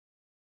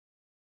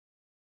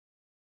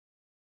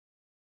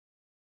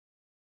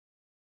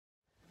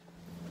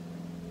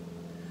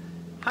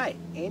Hi,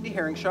 Andy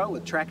Herringshaw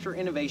with Tractor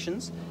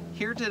Innovations,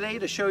 here today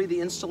to show you the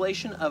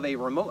installation of a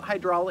remote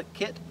hydraulic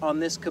kit on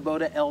this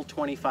Kubota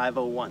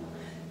L2501.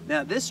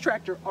 Now this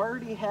tractor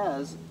already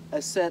has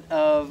a set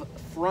of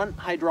front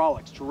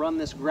hydraulics to run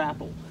this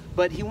grapple,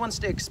 but he wants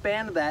to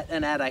expand that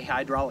and add a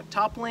hydraulic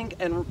top link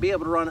and be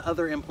able to run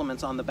other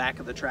implements on the back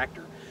of the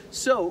tractor.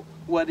 So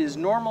what is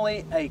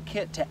normally a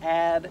kit to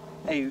add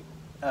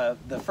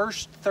the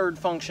first third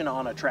function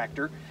on a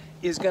tractor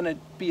is going to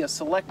be a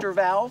selector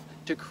valve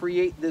to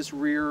create this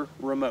rear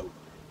remote.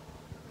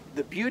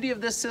 The beauty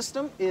of this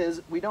system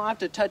is we don't have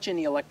to touch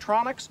any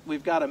electronics.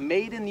 We've got a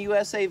made in the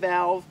USA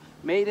valve,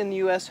 made in the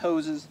US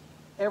hoses,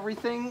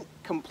 everything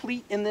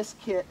complete in this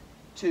kit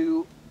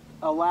to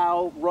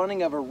allow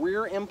running of a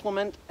rear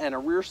implement and a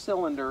rear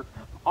cylinder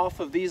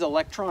off of these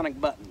electronic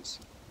buttons.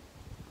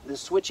 The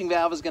switching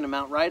valve is going to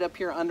mount right up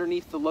here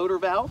underneath the loader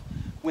valve.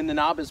 When the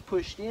knob is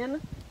pushed in,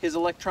 his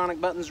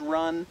electronic buttons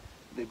run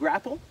the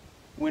grapple.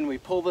 When we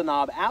pull the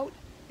knob out,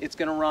 it's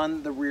going to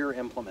run the rear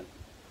implement.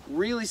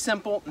 Really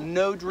simple,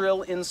 no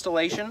drill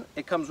installation.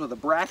 It comes with a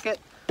bracket,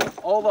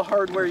 all the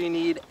hardware you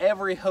need,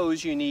 every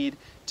hose you need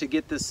to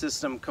get this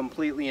system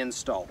completely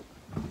installed.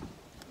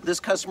 This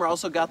customer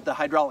also got the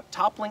hydraulic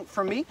top link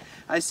from me.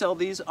 I sell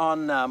these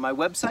on my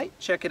website.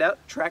 Check it out,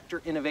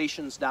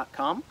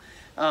 tractorinnovations.com.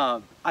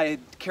 I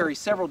carry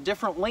several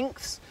different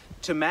links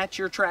to match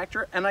your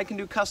tractor, and I can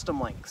do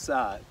custom links.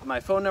 My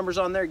phone number's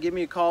on there. Give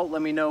me a call.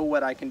 Let me know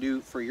what I can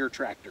do for your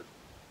tractor.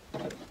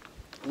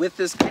 With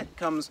this kit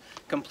comes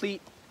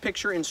complete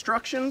picture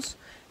instructions,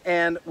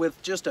 and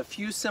with just a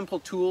few simple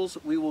tools,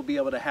 we will be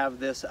able to have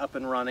this up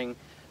and running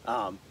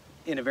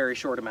in a very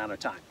short amount of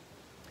time.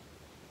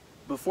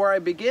 Before I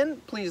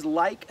begin, please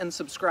like and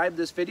subscribe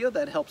this video.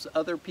 That helps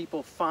other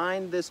people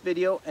find this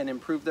video and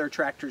improve their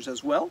tractors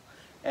as well.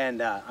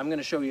 And I'm going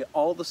to show you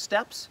all the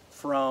steps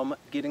from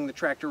getting the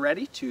tractor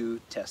ready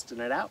to testing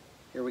it out.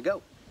 Here we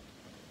go.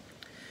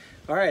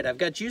 All right, I've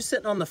got you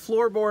sitting on the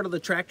floorboard of the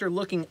tractor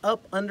looking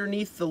up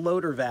underneath the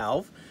loader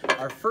valve.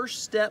 Our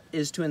first step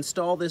is to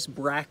install this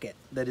bracket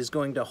that is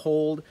going to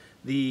hold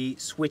the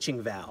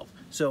switching valve.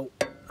 So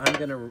I'm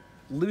going to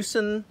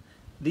loosen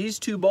these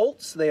two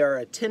bolts. They are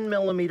a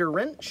 10mm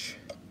wrench,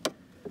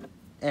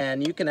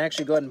 and you can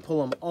actually go ahead and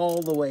pull them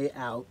all the way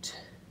out,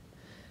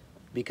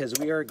 because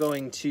we are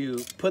going to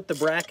put the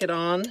bracket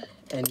on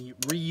and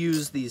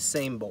reuse these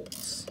same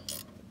bolts.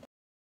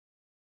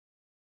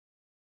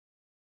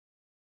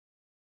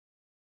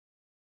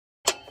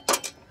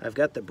 I've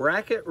got the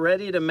bracket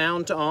ready to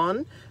mount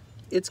on.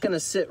 It's going to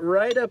sit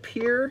right up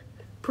here,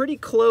 pretty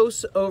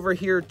close over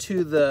here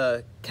to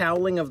the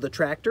cowling of the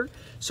tractor.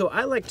 So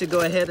I like to go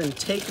ahead and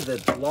take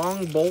the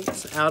long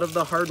bolts out of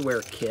the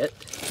hardware kit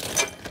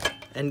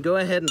and go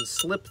ahead and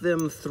slip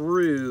them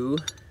through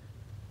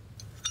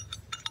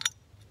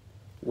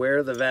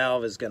where the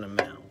valve is going to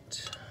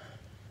mount.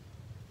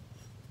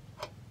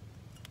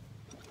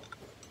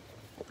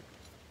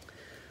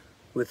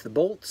 With the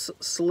bolts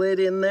slid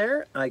in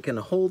there, I can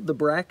hold the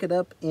bracket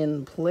up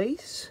in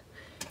place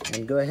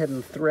and go ahead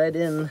and thread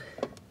in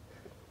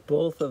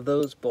both of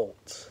those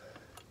bolts.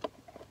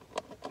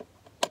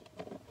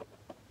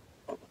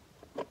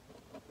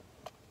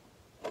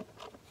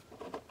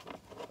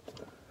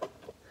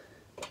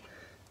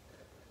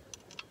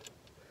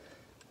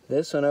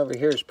 This one over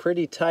here is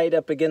pretty tight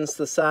up against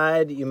the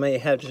side. You may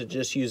have to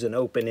just use an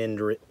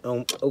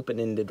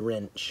open-ended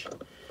wrench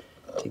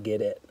to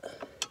get it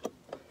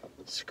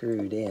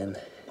screwed in.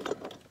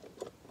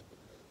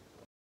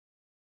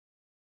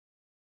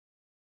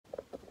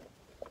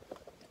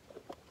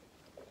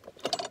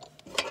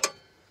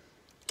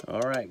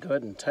 All right, go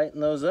ahead and tighten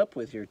those up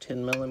with your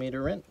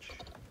 10mm wrench.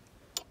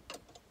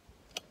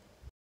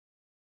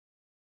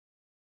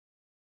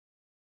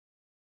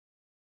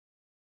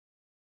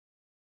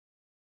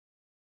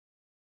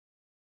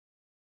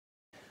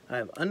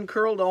 I've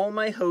uncurled all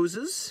my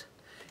hoses,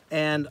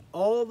 and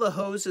all the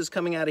hoses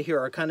coming out of here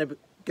are kind of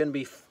going to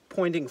be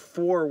pointing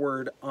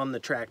forward on the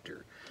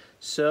tractor.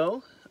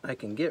 So I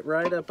can get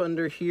right up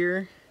under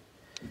here,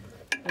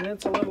 and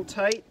it's a little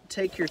tight.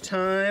 Take your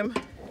time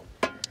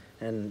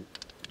and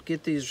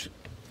get these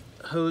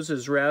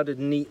hoses routed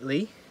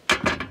neatly.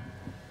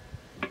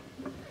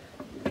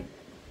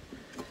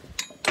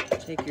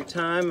 Take your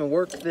time and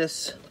work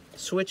this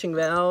switching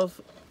valve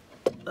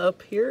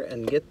up here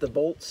and get the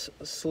bolts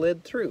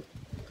slid through.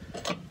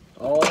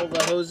 All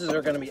the hoses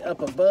are going to be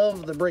up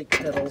above the brake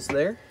pedals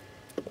there,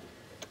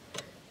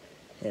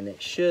 and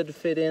it should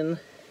fit in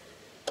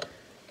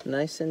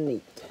nice and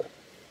neat.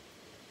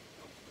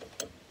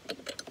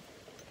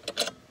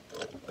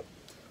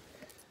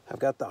 I've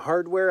got the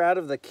hardware out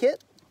of the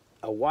kit,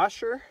 a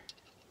washer,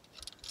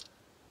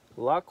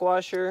 lock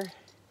washer,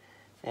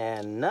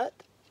 and nut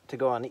to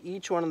go on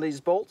each one of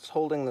these bolts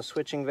holding the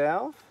switching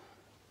valve,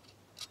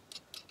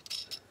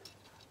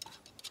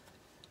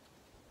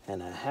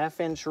 and a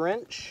 1/2-inch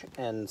wrench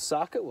and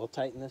socket will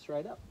tighten this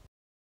right up.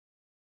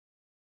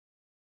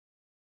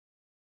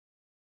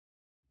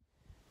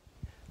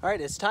 All right,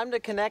 it's time to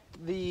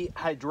connect the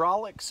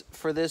hydraulics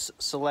for this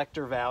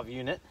selector valve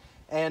unit.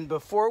 And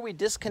before we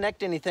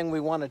disconnect anything,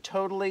 we want to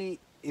totally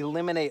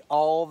eliminate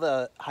all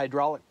the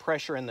hydraulic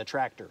pressure in the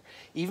tractor.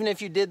 Even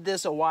if you did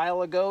this a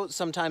while ago,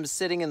 sometimes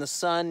sitting in the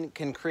sun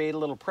can create a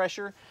little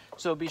pressure.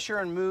 So be sure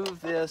and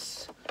move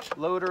this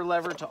loader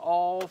lever to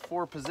all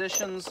 4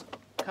 positions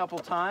a couple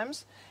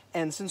times.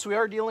 And since we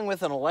are dealing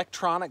with an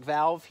electronic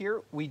valve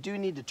here, we do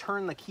need to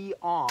turn the key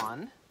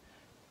on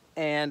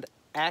and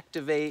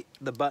activate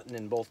the button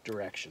in both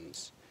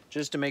directions,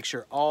 just to make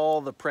sure all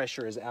the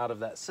pressure is out of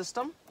that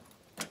system.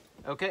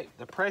 Okay,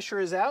 the pressure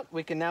is out.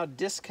 We can now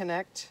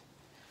disconnect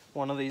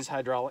one of these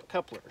hydraulic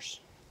couplers.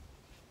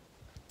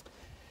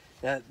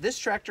 Now, this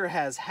tractor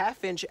has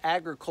 1/2-inch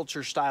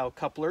agriculture style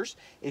couplers.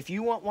 If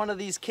you want one of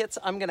these kits,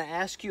 I'm going to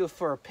ask you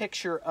for a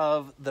picture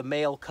of the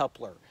male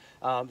coupler.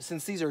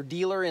 Since these are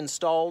dealer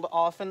installed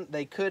often,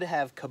 they could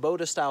have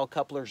Kubota style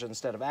couplers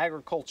instead of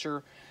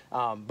agriculture.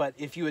 But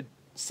if you would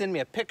send me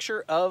a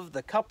picture of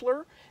the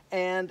coupler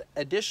and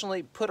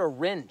additionally put a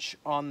wrench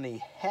on the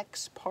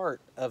hex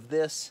part of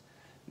this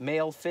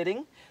male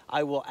fitting,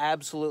 I will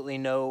absolutely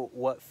know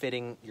what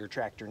fitting your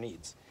tractor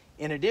needs.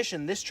 In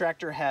addition, this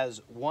tractor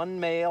has 1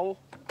 male,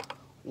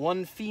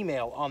 1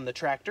 female on the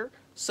tractor.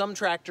 Some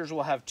tractors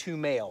will have 2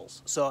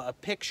 males, so a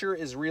picture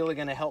is really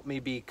going to help me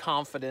be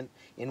confident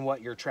in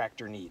what your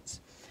tractor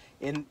needs.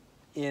 In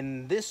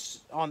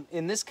this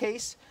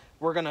case,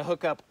 we're going to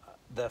hook up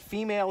the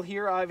female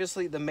here,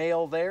 obviously the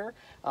male there.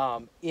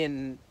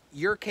 In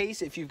your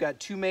case, if you've got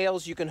 2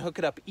 males, you can hook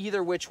it up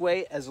either which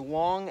way as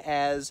long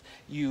as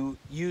you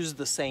use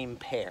the same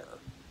pair,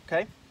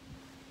 okay?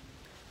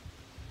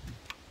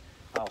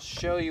 I'll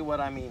show you what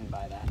I mean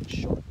by that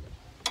shortly.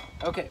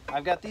 Okay,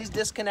 I've got these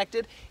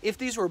disconnected. If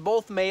these were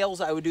both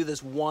males, I would do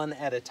this one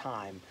at a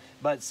time.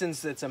 But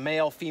since it's a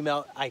male,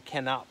 female, I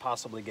cannot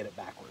possibly get it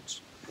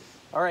backwards.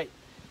 All right,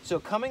 so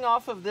coming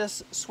off of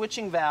this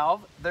switching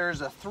valve,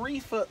 there's a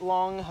 3-foot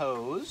long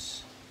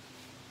hose.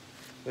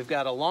 We've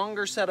got a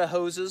longer set of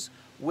hoses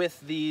with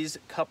these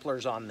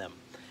couplers on them.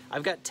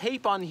 I've got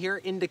tape on here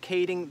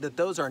indicating that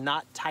those are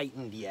not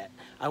tightened yet.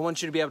 I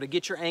want you to be able to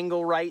get your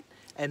angle right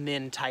and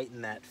then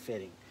tighten that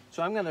fitting.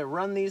 So I'm going to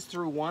run these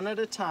through one at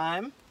a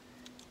time.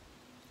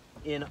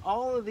 In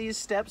all of these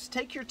steps,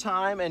 take your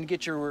time and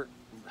get your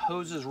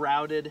hoses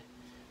routed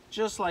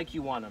just like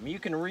you want them. You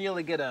can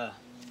really get a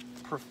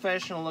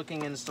professional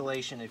looking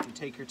installation if you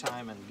take your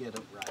time and get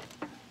it right.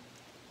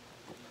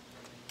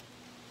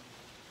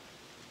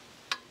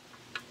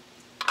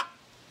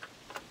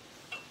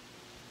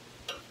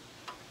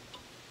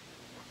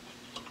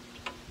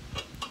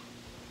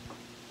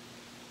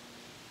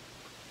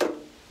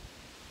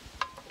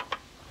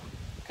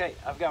 Okay,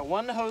 I've got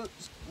one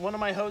of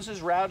my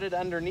hoses routed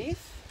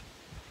underneath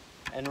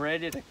and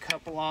ready to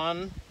couple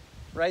on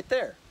right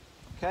there,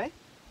 okay?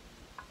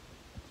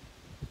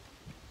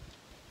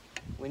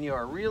 When you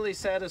are really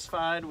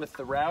satisfied with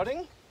the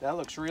routing, that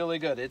looks really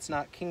good. It's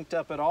not kinked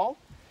up at all.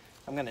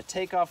 I'm gonna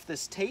take off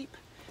this tape,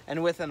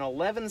 and with an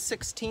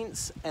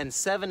 11/16 and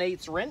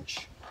 7/8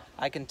 wrench,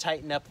 I can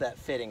tighten up that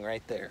fitting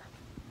right there.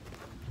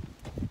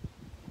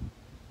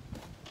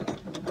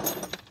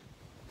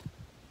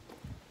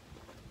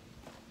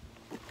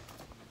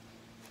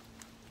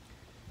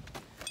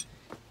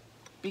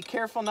 Be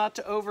careful not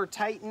to over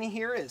tighten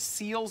here. It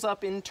seals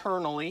up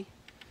internally,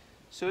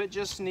 so it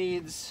just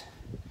needs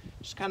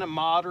just kind of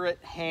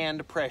moderate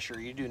hand pressure.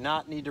 You do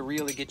not need to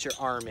really get your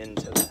arm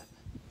into that.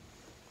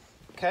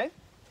 Okay,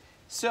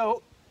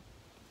 so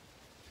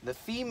the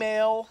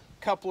female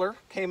coupler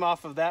came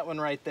off of that one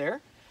right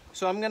there.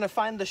 So I'm going to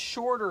find the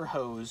shorter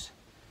hose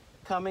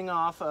coming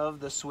off of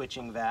the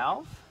switching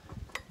valve,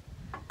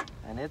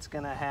 and it's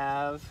going to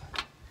have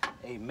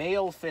a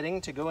male fitting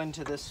to go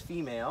into this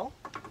female.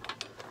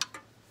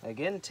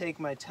 Again, take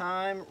my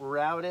time,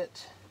 route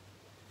it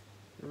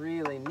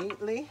really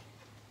neatly,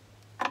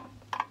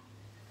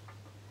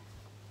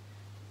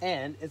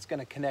 and it's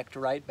going to connect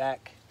right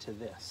back to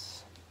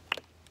this.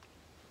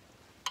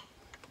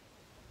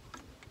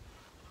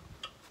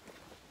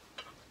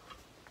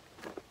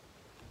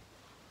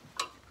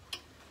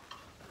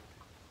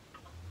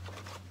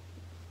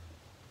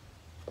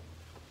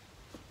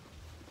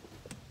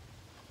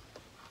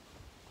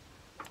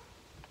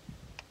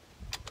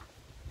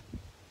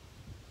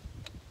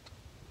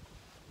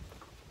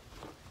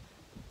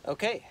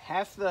 Okay,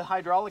 half the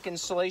hydraulic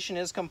installation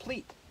is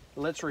complete.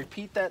 Let's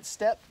repeat that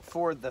step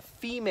for the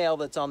female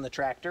that's on the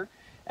tractor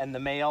and the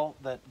male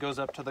that goes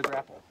up to the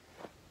grapple.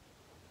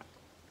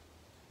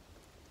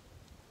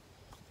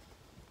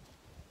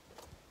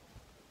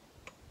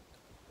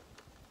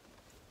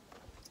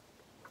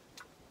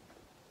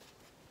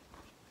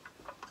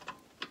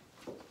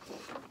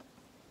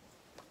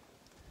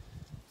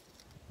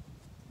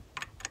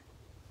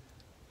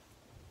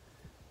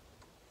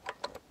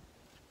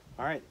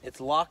 All right, it's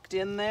locked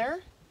in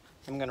there.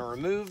 I'm going to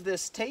remove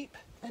this tape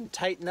and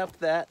tighten up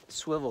that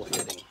swivel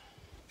fitting.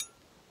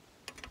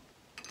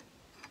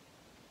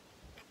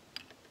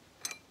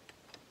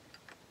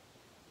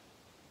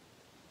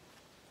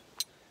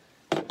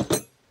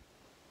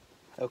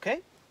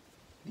 Okay,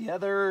 the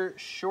other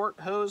short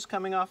hose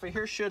coming off of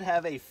here should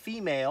have a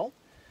female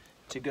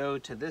to go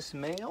to this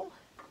male.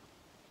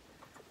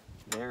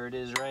 There it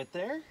is right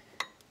there.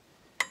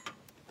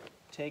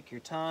 Take your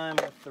time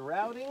with the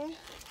routing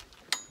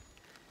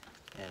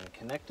and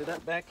connect it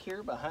up back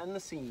here behind the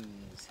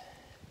scenes.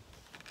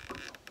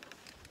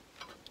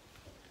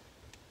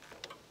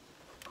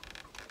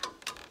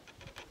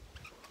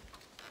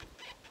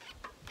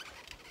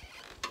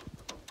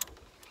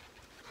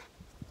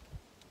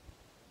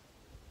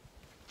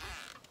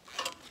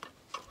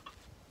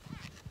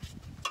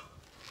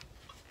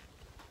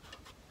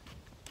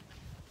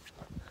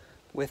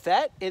 With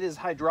that, it is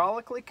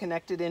hydraulically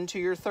connected into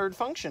your third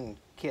function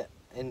kit,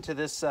 into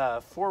this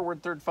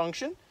forward third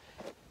function.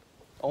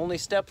 Only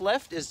step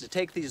left is to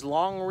take these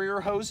long rear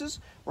hoses,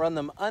 run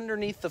them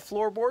underneath the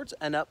floorboards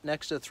and up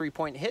next to the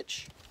 3-point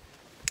hitch.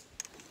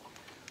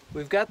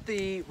 We've got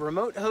the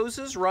remote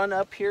hoses run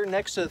up here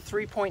next to the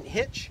 3-point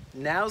hitch.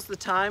 Now's the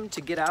time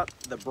to get out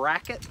the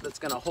bracket that's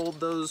going to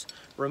hold those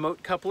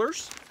remote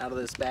couplers out of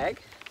this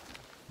bag.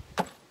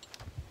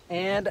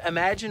 And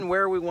imagine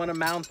where we want to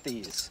mount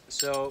these.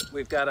 So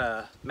we've got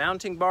a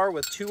mounting bar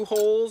with 2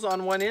 holes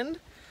on one end.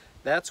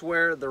 That's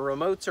where the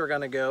remotes are going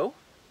to go.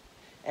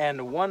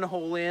 And 1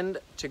 hole end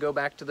to go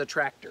back to the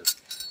tractor.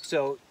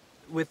 So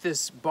with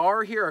this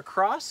bar here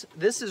across,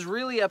 this is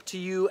really up to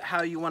you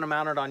how you want to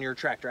mount it on your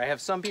tractor. I have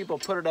some people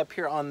put it up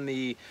here on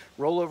the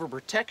rollover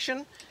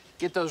protection,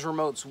 get those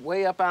remotes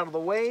way up out of the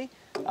way.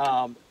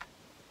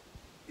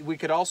 We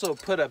could also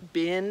put a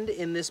bend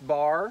in this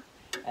bar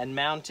and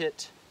mount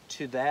it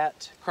to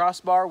that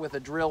crossbar with a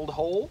drilled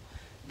hole.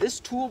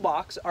 This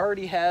toolbox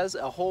already has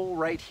a hole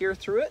right here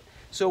through it.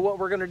 So what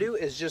we're going to do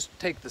is just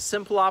take the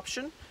simple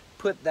option,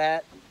 put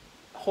that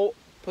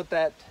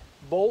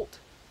bolt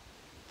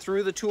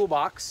through the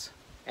toolbox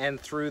and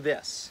through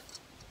this.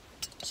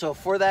 So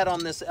for that,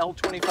 on this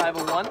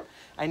L2501,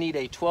 I need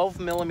a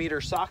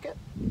 12mm socket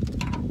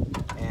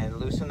and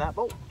loosen that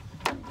bolt.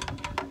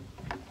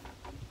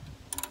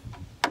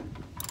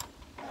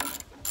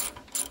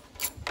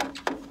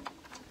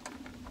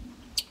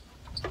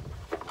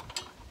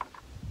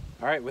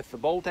 All right, with the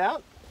bolt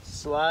out,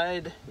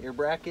 slide your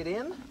bracket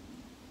in.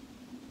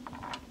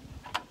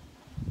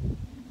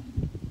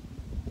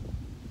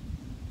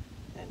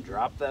 And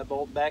drop that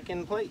bolt back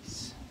in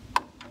place.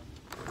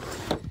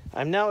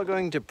 I'm now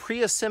going to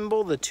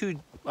pre-assemble the 2,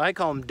 I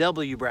call them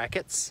W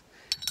brackets,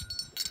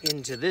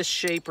 into this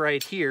shape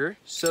right here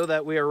so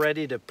that we are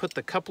ready to put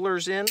the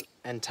couplers in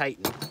and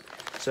tighten.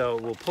 So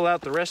we'll pull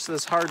out the rest of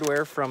this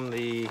hardware from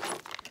the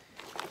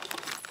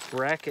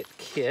bracket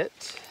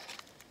kit.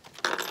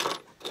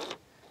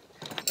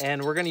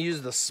 And we're going to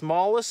use the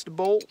smallest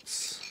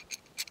bolts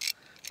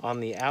on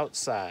the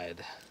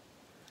outside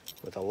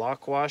with a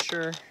lock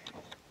washer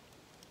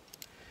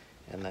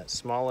and that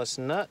smallest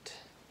nut.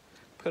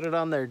 Put it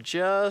on there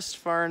just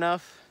far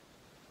enough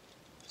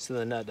so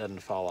the nut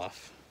doesn't fall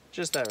off.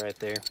 Just that right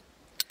there.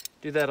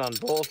 Do that on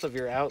both of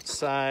your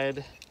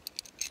outside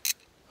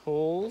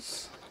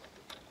holes.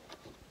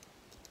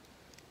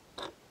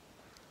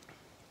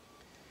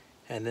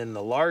 And then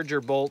the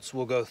larger bolts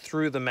will go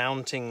through the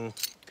mounting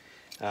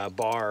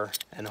bar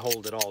and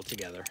hold it all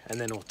together, and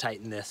then we'll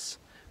tighten this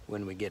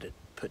when we get it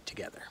put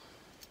together.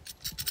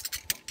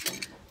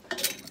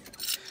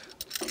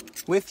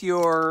 With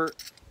your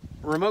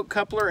remote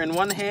coupler in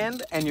one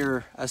hand and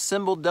your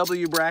assembled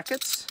W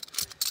brackets,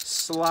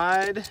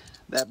 slide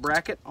that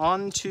bracket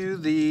onto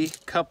the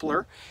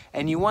coupler,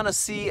 and you want to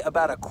see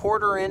about a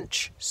 1/4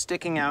 inch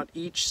sticking out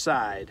each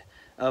side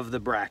of the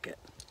bracket.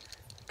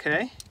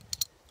 Okay,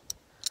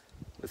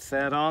 with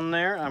that on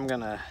there, I'm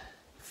gonna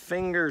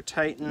finger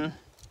tighten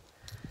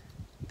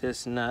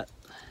this nut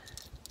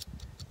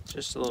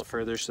just a little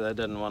further so that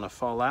doesn't want to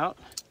fall out.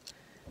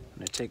 I'm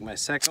going to take my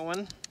second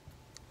one,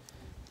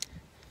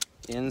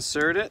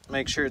 insert it,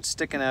 make sure it's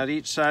sticking out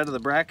each side of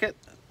the bracket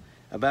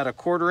about a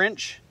 1/4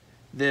 inch.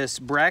 This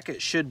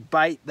bracket should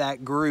bite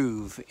that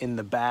groove in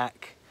the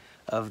back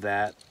of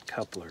that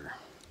coupler.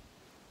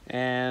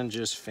 And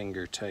just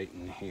finger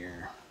tighten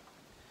here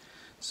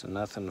so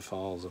nothing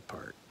falls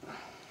apart.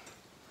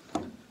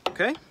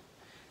 Okay.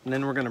 And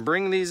then we're going to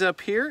bring these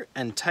up here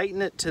and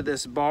tighten it to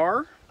this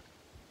bar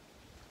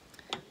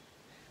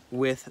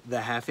with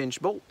the 1/2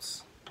 inch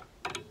bolts.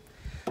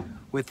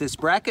 With this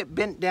bracket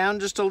bent down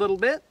just a little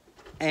bit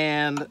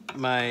and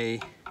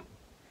my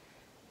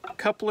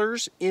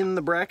couplers in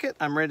the bracket,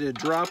 I'm ready to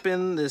drop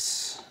in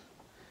this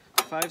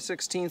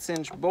 5/16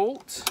 inch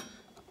bolt,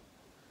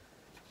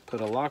 put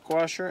a lock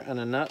washer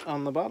and a nut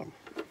on the bottom.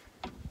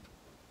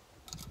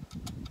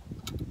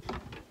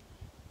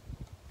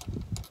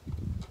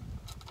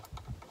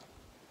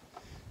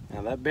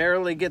 Now that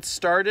barely gets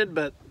started,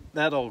 but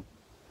that'll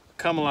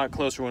come a lot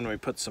closer when we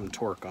put some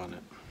torque on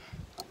it.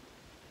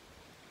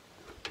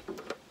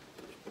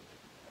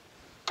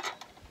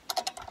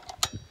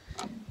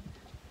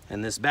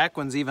 And this back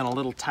one's even a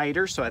little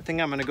tighter, so I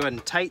think I'm going to go ahead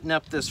and tighten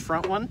up this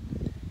front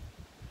one.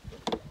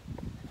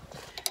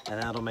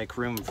 And that'll make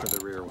room for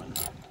the rear one.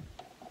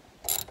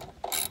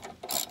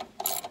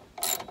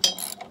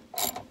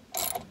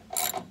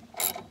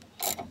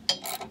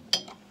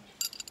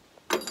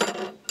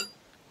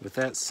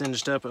 with that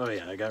cinched up, oh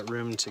yeah, I got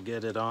room to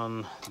get it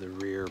on the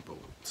rear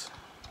bolt.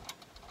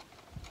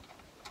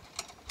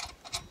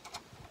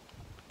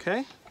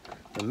 Okay,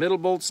 the middle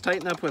bolts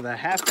tighten up with a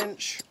 1/2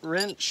 inch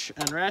wrench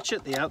and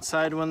ratchet, the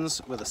outside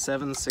ones with a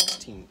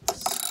 7/16.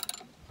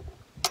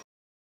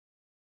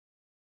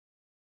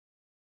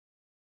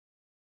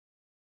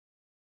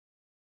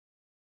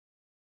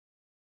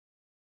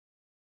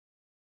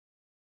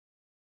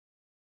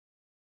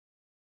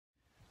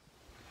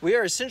 We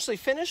are essentially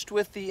finished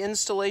with the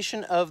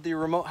installation of the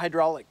remote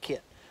hydraulic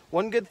kit.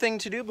 One good thing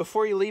to do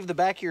before you leave the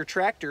back of your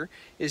tractor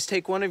is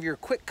take one of your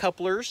quick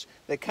couplers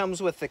that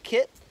comes with the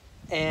kit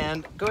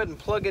and go ahead and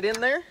plug it in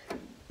there.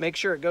 Make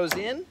sure it goes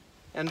in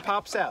and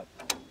pops out.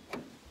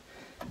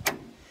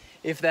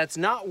 If that's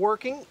not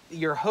working,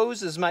 your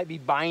hoses might be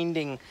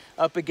binding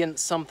up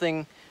against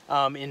something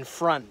in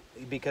front,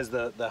 because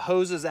the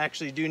hoses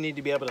actually do need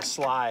to be able to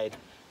slide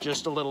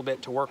just a little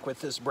bit to work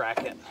with this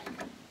bracket.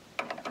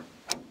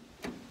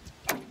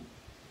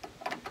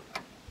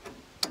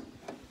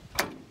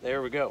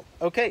 There we go.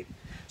 Okay,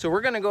 so we're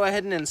going to go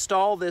ahead and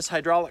install this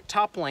hydraulic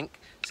top link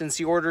since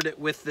you ordered it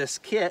with this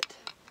kit.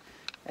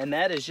 And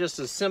that is just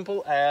as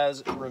simple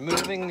as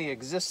removing the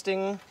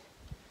existing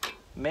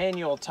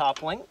manual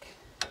top link.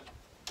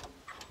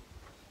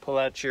 Pull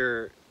out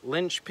your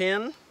linch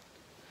pin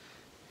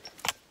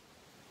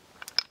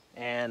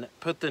and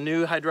put the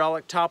new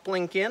hydraulic top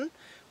link in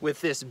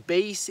with this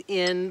base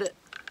end,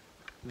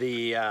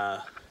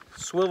 the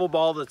swivel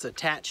ball that's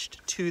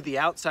attached to the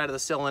outside of the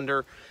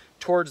cylinder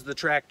towards the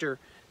tractor,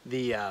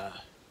 the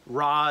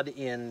rod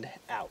end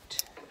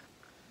out.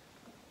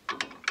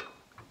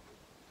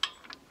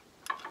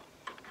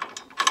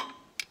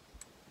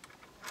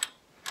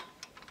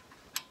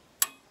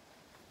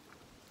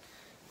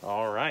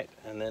 All right,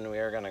 and then we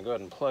are going to go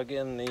ahead and plug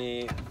in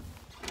the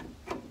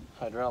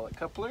hydraulic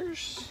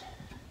couplers.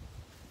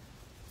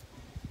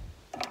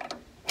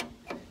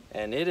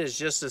 And it is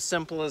just as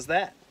simple as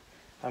that.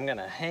 I'm going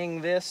to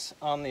hang this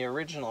on the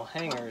original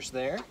hangers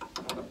there,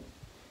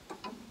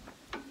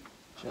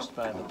 just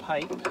by the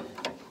pipe,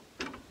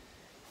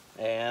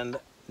 and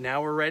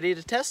now we're ready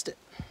to test it.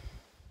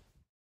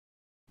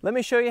 Let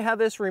me show you how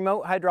this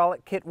remote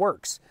hydraulic kit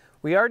works.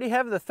 We already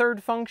have the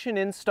third function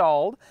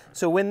installed,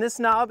 so when this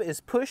knob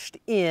is pushed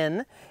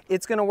in,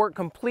 it's going to work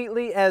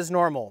completely as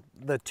normal.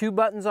 The 2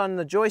 buttons on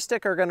the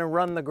joystick are going to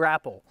run the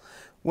grapple.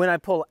 When I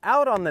pull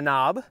out on the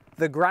knob,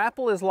 the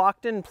grapple is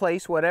locked in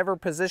place, whatever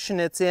position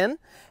it's in,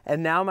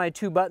 and now my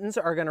 2 buttons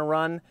are going to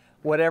run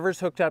whatever's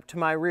hooked up to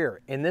my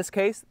rear. In this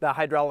case, the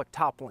hydraulic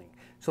top link.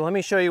 So let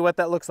me show you what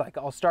that looks like.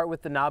 I'll start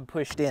with the knob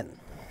pushed in.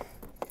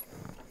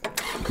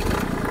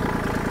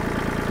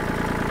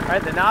 All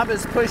right, the knob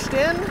is pushed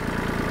in.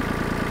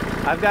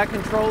 I've got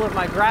control of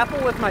my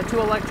grapple with my 2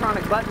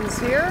 electronic buttons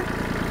here.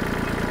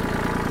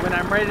 When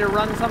I'm ready to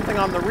run something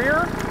on the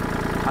rear,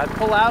 I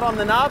pull out on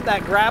the knob,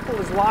 that grapple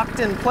is locked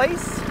in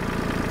place,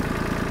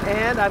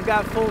 and I've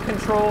got full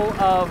control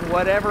of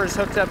whatever is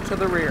hooked up to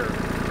the rear.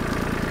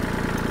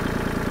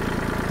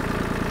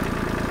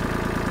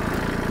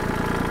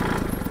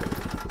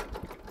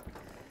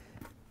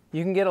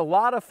 You can get a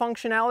lot of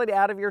functionality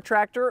out of your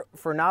tractor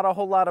for not a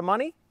whole lot of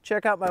money.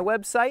 Check out my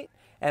website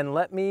and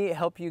let me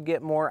help you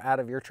get more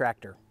out of your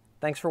tractor.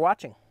 Thanks for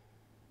watching.